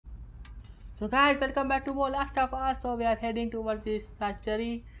So guys, welcome back to more Last of Us. So we are heading towards this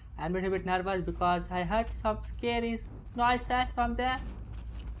surgery. I'm a little bit nervous because I heard some scary noises from there.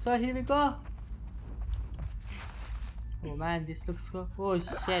 So here we go. Oh man, this looks so... Oh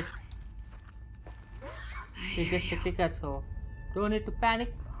shit. It's just a clicker, so don't need to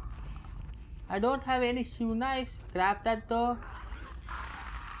panic. I don't have any shoe knives. Grab that though.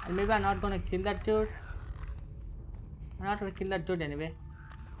 And maybe I'm not gonna kill that dude. I'm not gonna kill that dude anyway.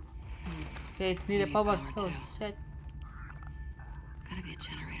 Okay, it's need a power source. Shit. Gotta be a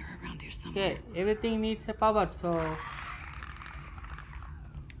generator around here somewhere. Okay, everything needs a power, so...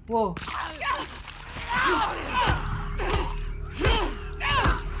 Whoa.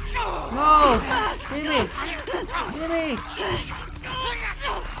 No! Give me! Give me!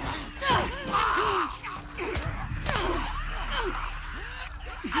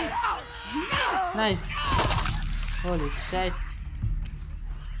 Nice! Holy shit!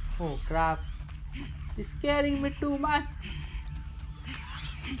 Oh crap! It's scaring me too much!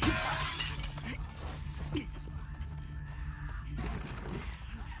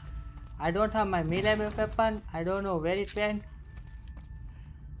 I don't have my melee weapon. I don't know where it went.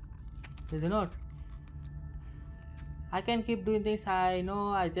 There's a note. I can keep doing this. I know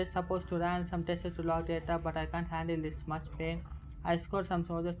I just supposed to run some tests to log data, but I can't handle this much pain. I scored some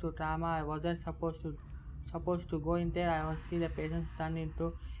soldiers to trauma. I wasn't supposed to go in there. I want to see the patients turn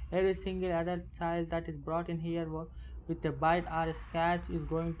into every single adult child that is brought in here with a bite or a scratch is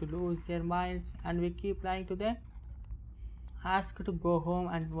going to lose their minds, and we keep lying to them. Asked to go home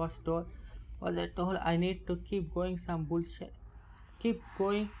and was told I need to keep going some bullshit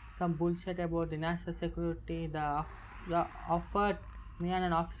about the national security. The offered me and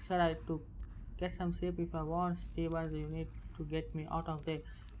an officer to get some sleep if I want. Stevens, you need to get me out of there.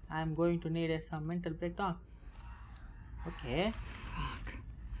 I'm going to need some mental breakdown. Okay. Fuck.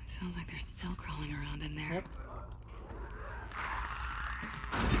 Sounds like they're still crawling around in there. Yep.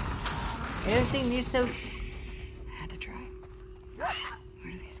 Everything needs a... Had to try.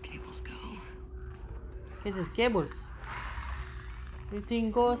 Where do these cables go? Okay, there's cables. Everything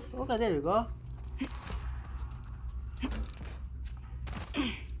goes... Okay, there we go.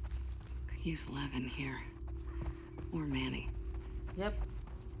 Could use Levin here. Or Manny. Yep.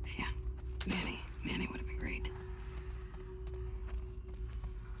 Yeah, Manny. Manny would have been great.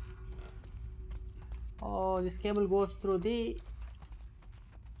 Oh, this cable goes through the...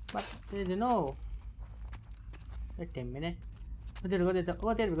 But there is no... Wait a minute. Oh, there we go.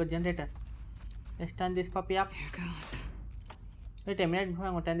 Oh, there we go. Generator. Let's turn this puppy up. Here goes. Wait a minute.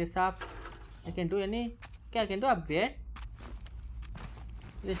 I'm gonna turn this up. I can do any... Okay, I can do upgrade.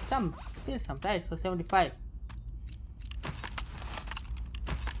 There's some... There's some price. So 75.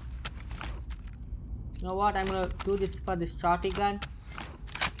 You know what? I'm gonna do this for the shotty gun.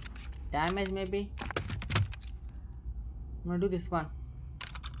 Damage maybe. I'm gonna do this one.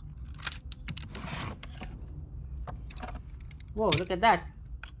 Whoa, look at that.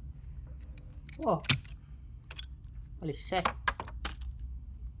 Whoa. Holy shit.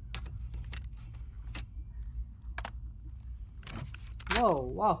 Whoa,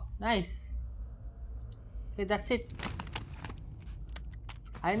 wow, nice. Okay, that's it.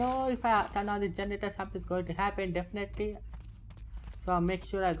 I know if I turn on the generator, something's going to happen, definitely. So I'll make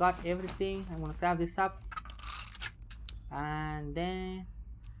sure I got everything. I'm gonna craft this up. And then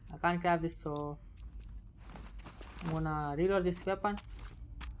I can't craft this, so I'm gonna reload this weapon.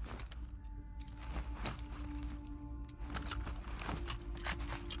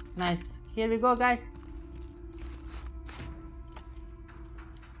 Nice. Here we go, guys.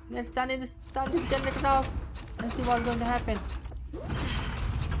 Let's turn this generator off and see what's going to happen.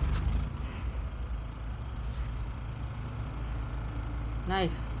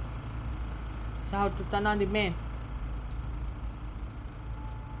 Nice. So how to turn on the main?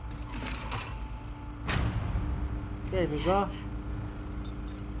 There we go.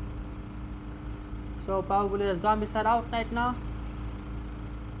 So probably the zombies are out right now.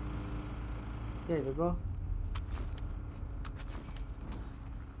 There we go.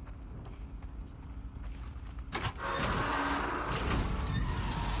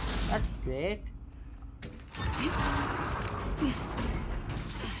 That's great.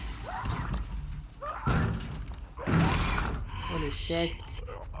 Holy shit.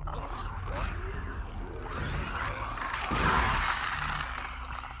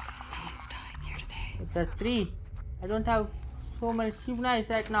 Chapter 3. I don't have so many shoe knives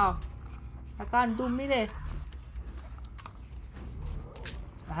right now. I can't do melee.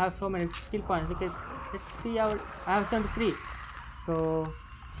 I have so many skill points. Let's see how I have 73. So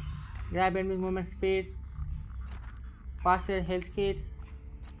grab enemies movement speed, faster health kits,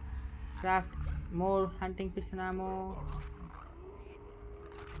 Craft more hunting pistol ammo.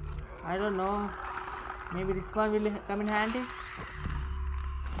 I don't know. Maybe this one will come in handy.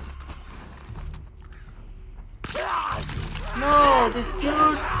 No, this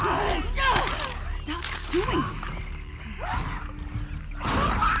dude. Stop doing that.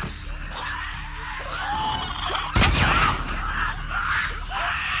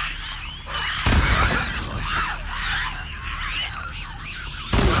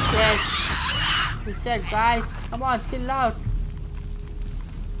 He said, guys, come on, chill out.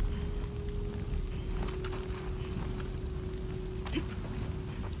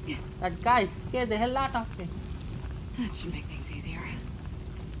 That guy scared the hell out of me. That should make things easier.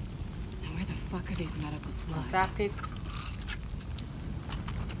 Now where the fuck are these medical supplies? Craft it.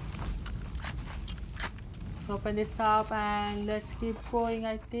 Let's open this up and let's keep going,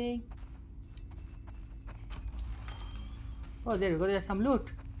 I think. Oh, there we go, there's some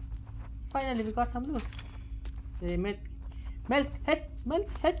loot. Finally, we got some loot. The melt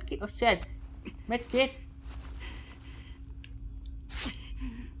head kit. Oh shit. Med kit.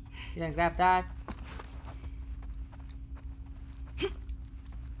 You can grab that.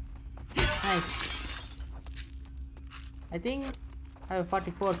 Nice. I think I have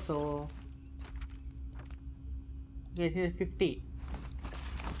 44, so okay, here's 50.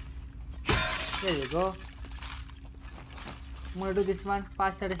 There we go. I'm gonna do this one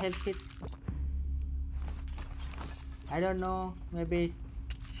faster. The health kit. I don't know. Maybe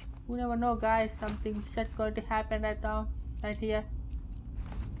you never know, guys. Something shit's going to happen right now, right here.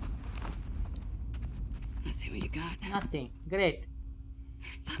 Let's see what you got. Nothing. Great.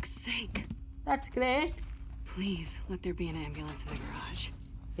 For fuck's sake. That's great. Please let there be an ambulance in the garage.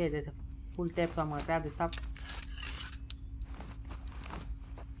 Okay, there's a full tape, so I'm gonna grab this up.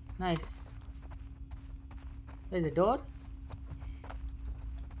 Nice. There's a door.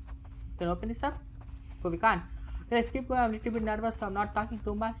 Can open this up? So we can't. Let's keep going. I'm a little bit nervous, so I'm not talking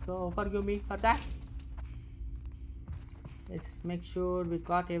too much, so forgive me for that. Let's make sure we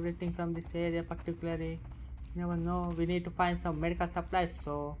got everything from this area particularly. You never know, we need to find some medical supplies,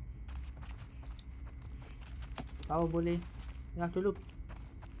 so probably you have to look.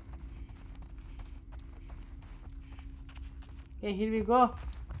 Okay, here we go.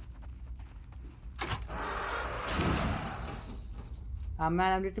 Ah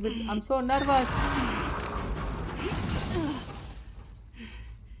man, I'm so nervous.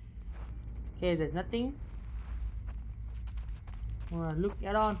 Okay, there's nothing. I'm gonna look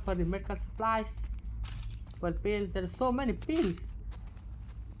around for the medical supplies. Well, pills, there are so many pills.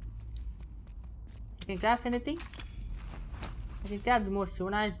 I can craft anything? I can craft the more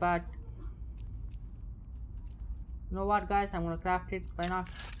shunais, but you know what, guys? I'm gonna craft it. Why not?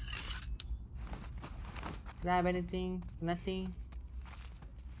 Grab anything? Nothing.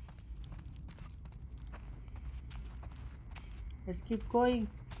 Let's keep going.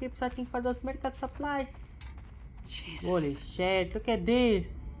 Keep searching for those medical supplies. Jesus. Holy shit, look at this.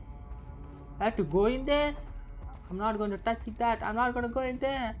 I have to go in there? I'm not going to touch that. I'm not going to go in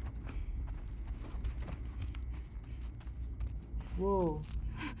there. Whoa.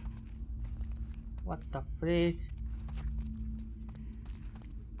 What the fridge?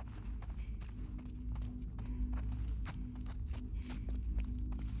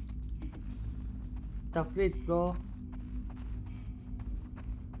 The fridge, bro.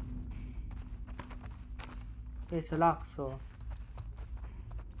 It's a lock, so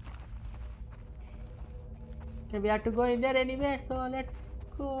okay, we have to go in there anyway, so let's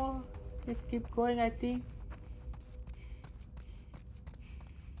go. Let's keep going, I think.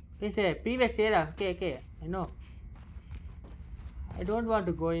 It's a previous era. Okay, I know. I don't want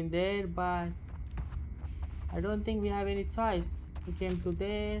to go in there, but I don't think we have any choice. We came to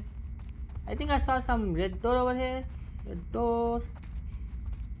there. I think I saw some red door over here. Red door.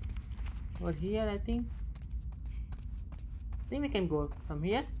 Over here, I think. I think we can go from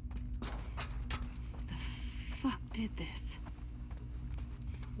here. The fuck did this?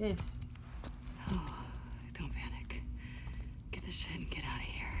 Yes. Oh, don't panic. Get the shit and get out of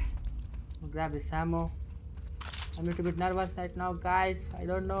here. I'll grab this ammo. I'm a little bit nervous right now, guys. I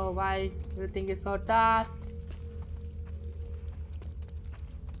don't know why everything is so dark.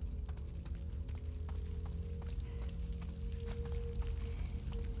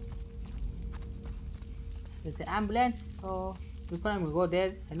 There's the ambulance, so before I'm gonna go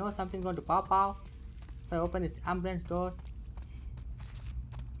there, I know something's going to pop out. If I open this ambulance door.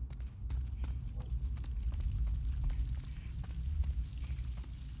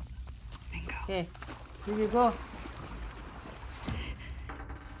 Bingo. Okay, here we go.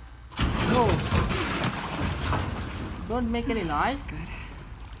 No! Don't make any noise. Good.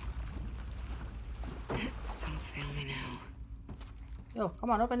 Yo,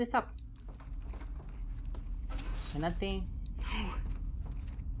 come on, open this up. Nothing.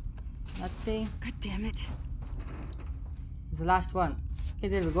 Nothing. God damn it. It's the last one. Okay,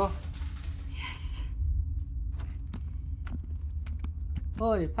 there we go. Yes.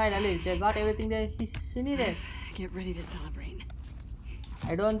 Holy, finally, they got everything she needed. Get ready to celebrate.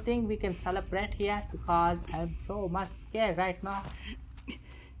 I don't think we can celebrate here because I'm so much scared right now.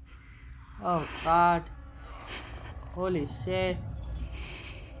 Oh god. Holy shit.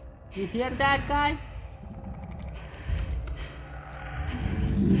 You hear that, guys?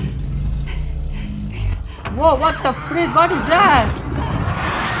 Whoa, what the freak? What is that?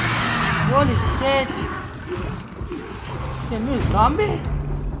 Holy shit. It's a new zombie?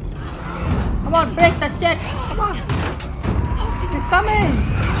 Come on, break the shit. Come on. It's coming.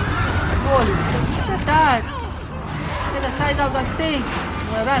 Holy shit, look at that. Look at the size of the thing. I'm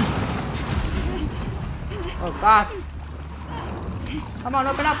gonna run. Oh god. Come on,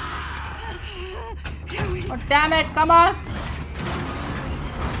 open up. Oh damn it, come on.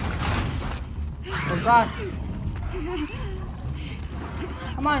 Oh god.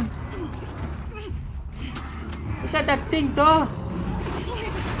 Come on. Look at that thing though.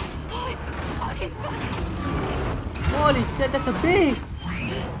 Holy shit, that's a big.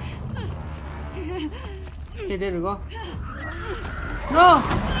 Okay, there we go. No!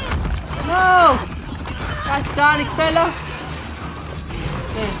 No! Gosh darn it, fella!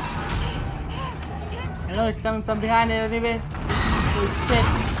 Okay. I know it's coming from behind anyway. Holy shit.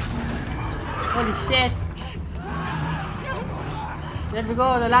 Holy shit. There we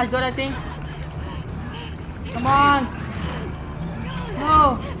go, the last door I think. Come on!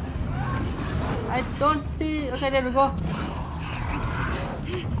 No! I don't see. Okay, there we go.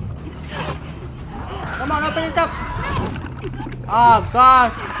 Come on, open it up. Oh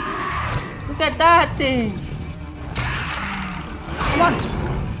god. Look at that thing. Come on.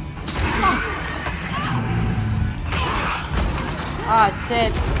 Come on. Ah,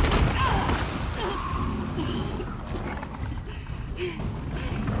 shit.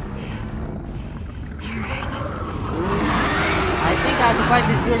 I think I have to fight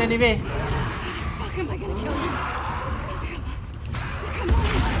this dude anyway. Fuck, am I gonna kill him? Come on.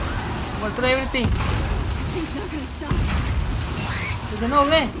 I'm gonna throw everything. He's not gonna stop. There's no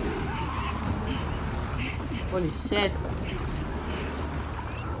way. Holy shit.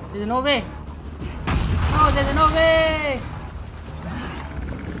 There's no way. No, there's no way.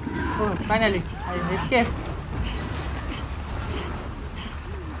 Oh, finally, I escaped.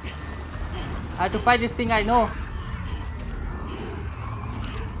 I have to fight this thing, I know.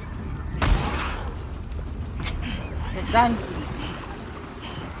 It's done.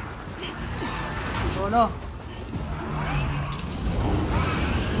 Oh no.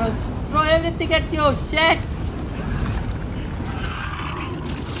 No, throw everything at you, shit.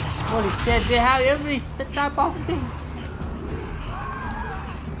 Holy shit, they have every type of thing.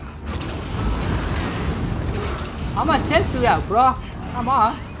 How much health do you have, bro? Come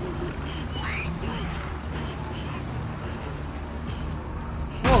on.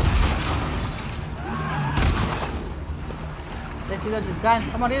 Let's reload this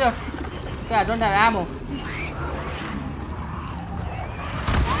gun. Come on, reload. Okay, I don't have ammo.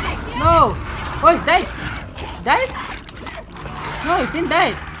 No! Oh, he died! Died? No, he didn't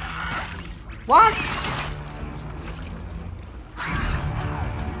die. What?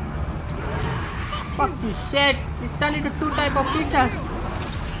 Fuck you, shit. It's turned into two type of creatures.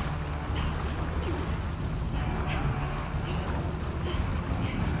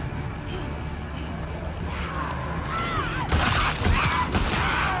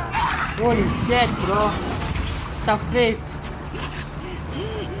 Holy shit, bro. Tough face.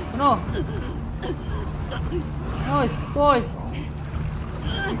 No. No, it's spoiled.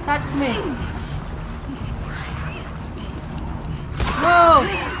 It hurts me. No!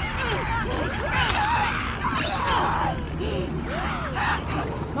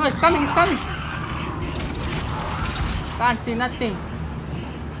 No, it's coming, it's coming. Can't see nothing.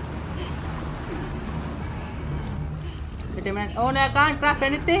 Wait a minute. Oh no, I can't craft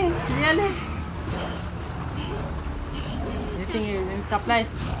anything. Really? Anything in supplies.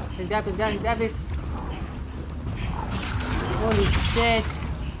 Grab it. Holy shit.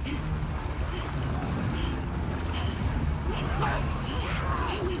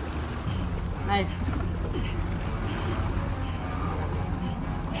 Nice.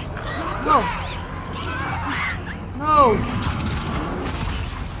 No. No.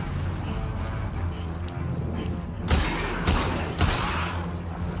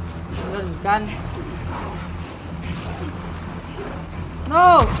 Gun. No!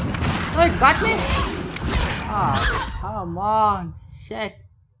 No, it got me? Ah, come on. shit.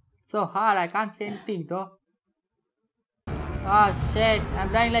 So hard, I can't say anything though. Oh shit,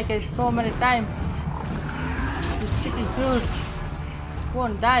 I'm dying like it so many times. This sticky fruit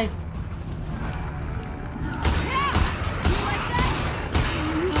won't die.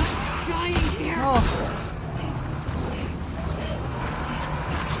 No.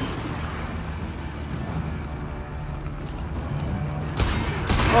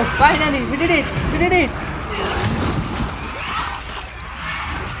 Oh, finally, we did it! We did it!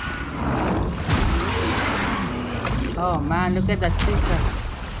 Oh man, look at that picture.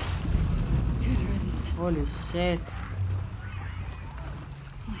 Holy shit.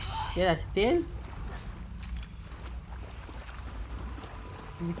 Yeah, still?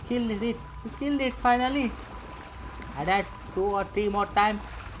 We killed it. We killed it finally. I died 2 or 3 more times.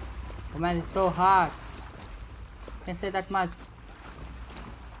 Oh man, it's so hard. Can't say that much.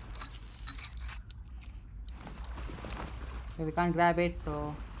 Okay, we can't grab it,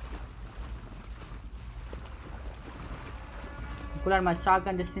 so pull out my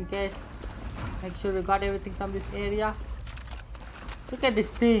shotgun just in case. Make sure we got everything from this area. Look at this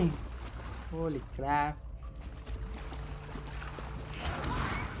thing. Holy crap.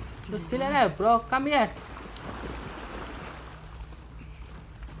 You're still alive, bro. Come here.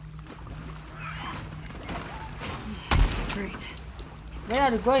 Great. Where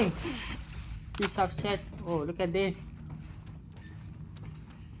are you going? Piece of shit. Oh, look at this.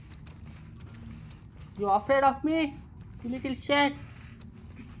 You afraid of me? You little shit.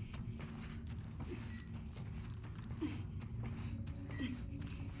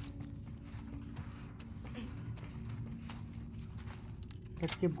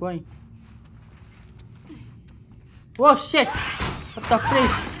 Let's keep going. Oh shit! What the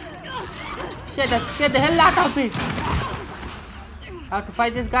freak? Shit, that scared the hell out of me! I have to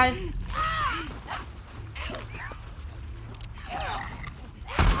fight this guy.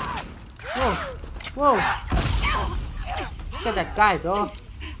 Whoa! Whoa! Look at that guy, bro. I'm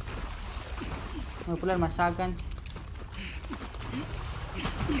gonna pull out my shotgun.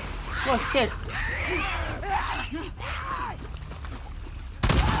 Oh shit!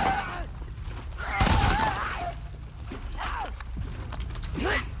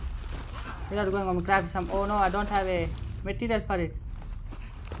 Where are you going? I'm gonna grab some. Oh no, I don't have a material for it.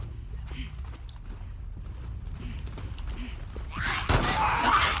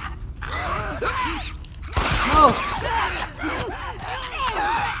 No!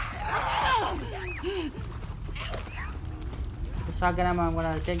 The shotgun ammo, I'm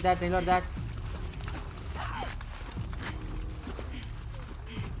gonna take that, reload that.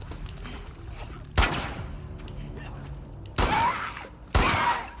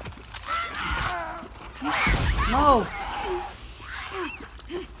 No!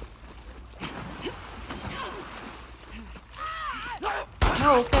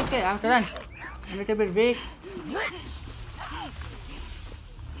 No, okay, I have to run. I'm a little bit weak.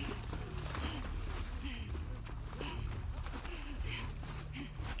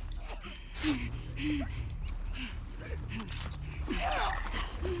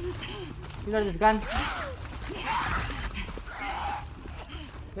 Reload this gun.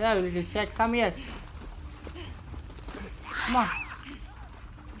 Where are you, little shit? Come here. Come on.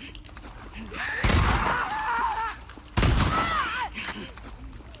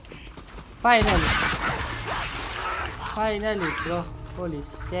 Finally, bro. Holy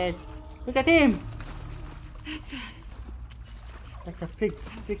shit. Look at him. That's a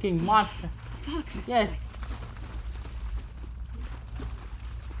freaking monster. Yes.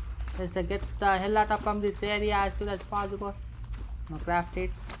 Let's get the hell out from this area as soon as possible. Now craft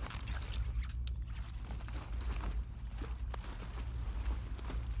it.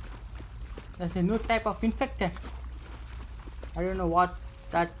 There's a new type of infected. I don't know what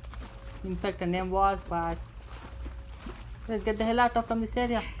that infected name was, but let's get the hell out from this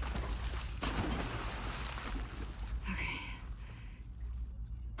area.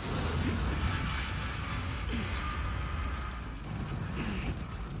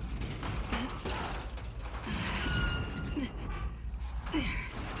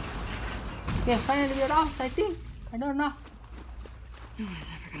 Okay, finally we're out, I think. I don't know. No one is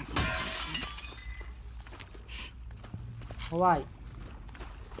ever gonna believe this. Why?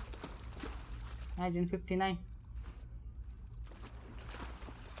 1959.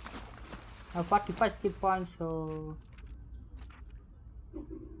 I have 45 skill points, so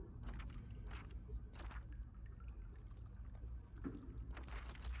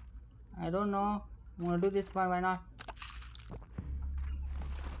I don't know. I'm gonna do this one, why not?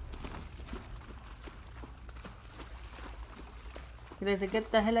 Let's get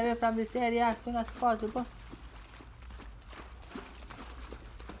the hell away from this area as soon as possible.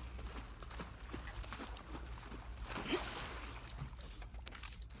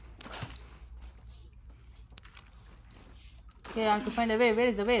 Okay, I have to find a way. Where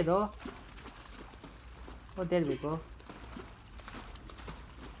is the way though? Oh, there we go.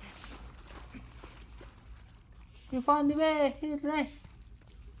 You found the way. He's right.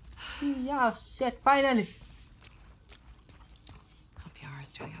 Yeah, shit, finally. Hope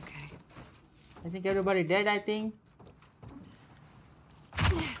Yara's doing okay. I think everybody dead, I think.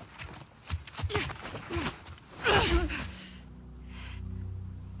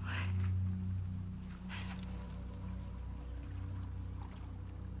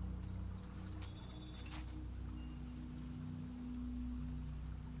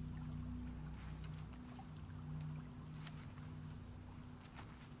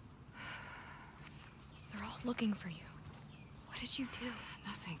 They're all looking for you. What did you do?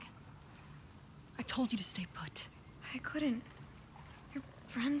 Nothing. I told you to stay put. I couldn't. Your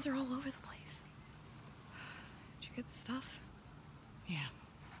friends are all over the place. Did you get the stuff? Yeah.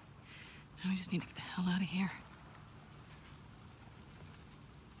 Now we just need to get the hell out of here.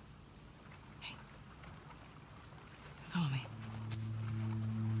 Hey. Follow me.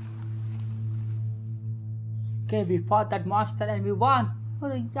 Okay, we fought that monster and we won.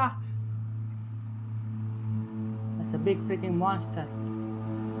 Oh yeah. That's a big freaking monster.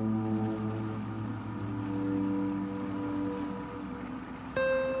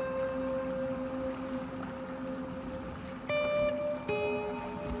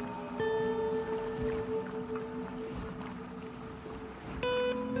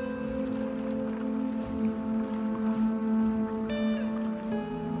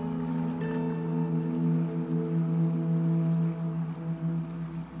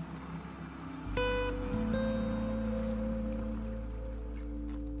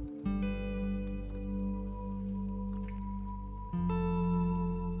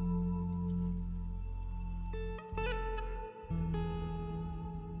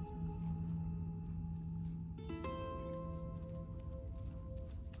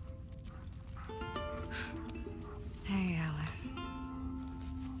 Hey, Alice.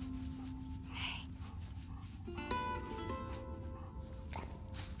 Hey.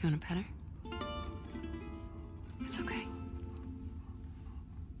 You want to pet her? It's okay.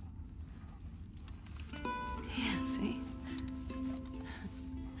 Yeah, see?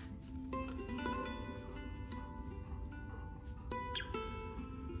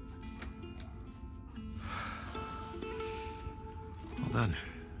 Well done.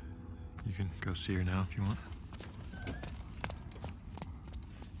 You can go see her now if you want.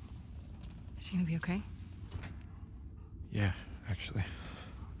 Is she gonna be okay? Yeah, actually.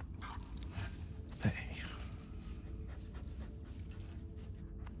 Hey.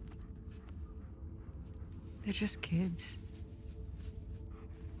 They're just kids.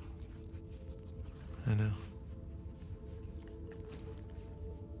 I know.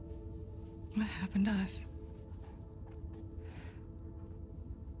 What happened to us?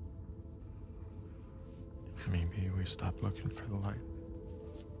 Maybe we stopped looking for the light.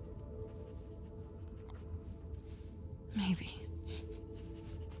 Maybe.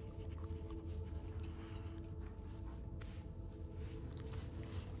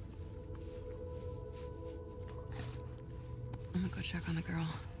 I'm gonna go check on the girl.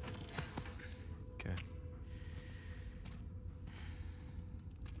 Okay.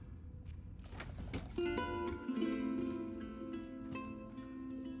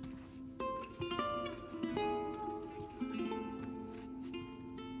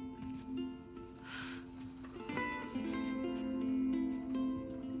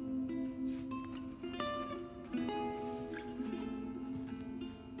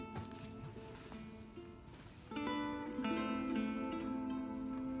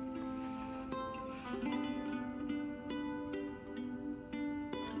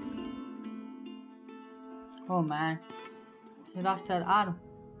 Oh man, she lost her arm.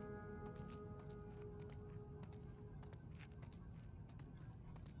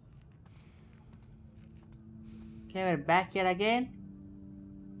 Okay, we're back here again.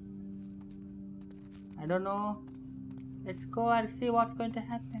 I don't know. Let's go and see what's going to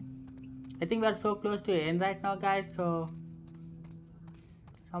happen. I think we are so close to the end right now, guys. So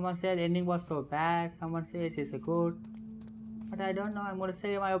someone said ending was so bad. Someone says it's a good. But I don't know. I'm gonna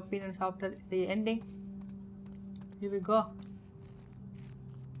say my opinions after the ending. Here we go.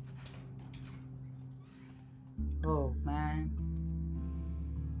 Oh man.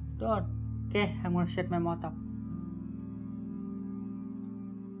 Don't. Okay, I'm gonna shut my mouth up.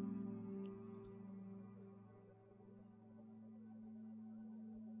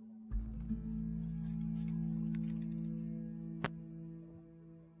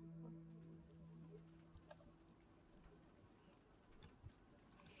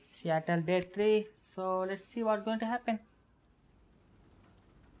 Seattle day 3. So let's see what's going to happen.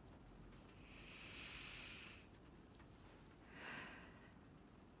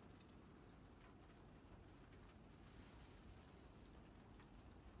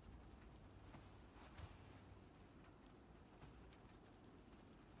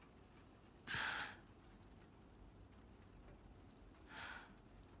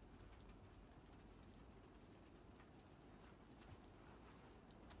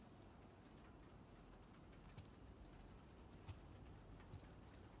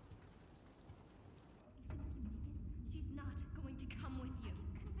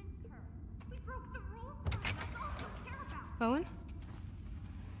 Owen?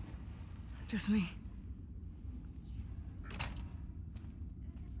 Just me.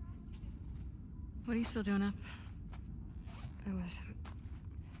 What are you still doing up? I was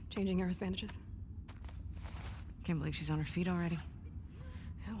changing Yara's bandages. Can't believe she's on her feet already.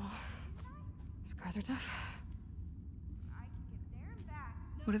 Yeah, well, scars are tough. I can get there and back.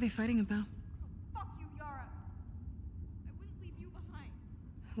 What are they fighting about? Fuck you, Yara. I wouldn't leave you behind.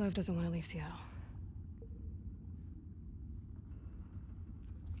 Love doesn't want to leave Seattle.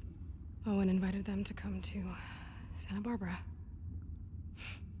 Owen invited them to come to Santa Barbara.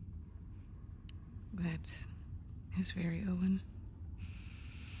 That is very Owen.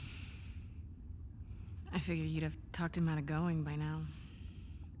 I figured you'd have talked him out of going by now.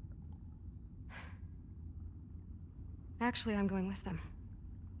 Actually, I'm going with them.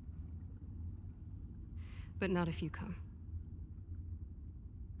 But not if you come.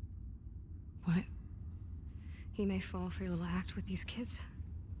 What? He may fall for your little act with these kids,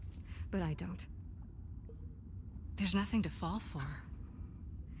 but I don't. There's nothing to fall for.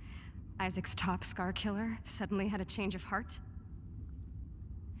 Isaac's top scar killer suddenly had a change of heart.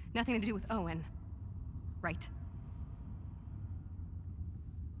 Nothing to do with Owen, right?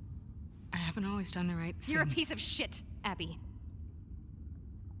 I haven't always done the right thing. You're a piece of shit, Abby.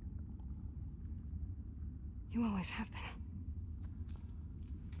 You always have been.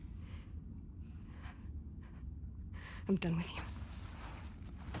 I'm done with you.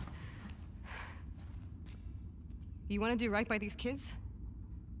 You want to do right by these kids?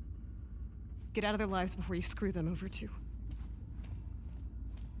 Get out of their lives before you screw them over too.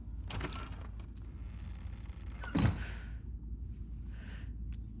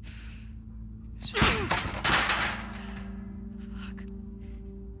 Fuck.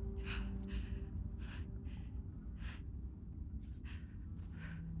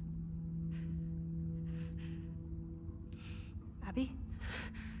 Abby?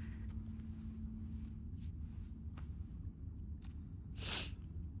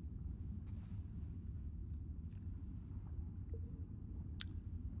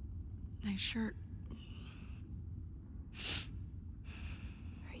 Nice shirt.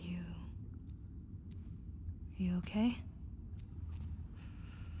 Are you okay?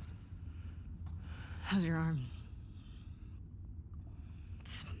 How's your arm?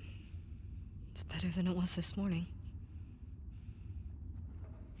 It's better than it was this morning.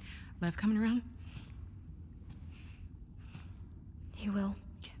 Lev coming around? He will.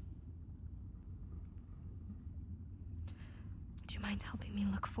 Yeah. Would you mind helping me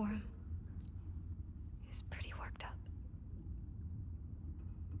look for him? He was pretty worked up.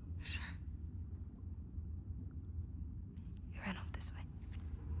 Sure. He ran off this way.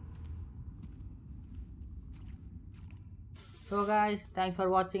 So guys, thanks for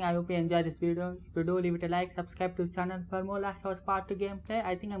watching. I hope you enjoyed this video. If you do, leave it a like, subscribe to the channel for more Last of Us Part 2 gameplay.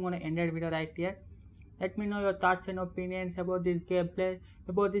 I think I'm gonna end that video right here. Let me know your thoughts and opinions about this gameplay,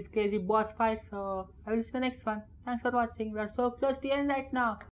 about this crazy boss fight. So I will see you in the next one. Thanks for watching. We are so close to the end right now.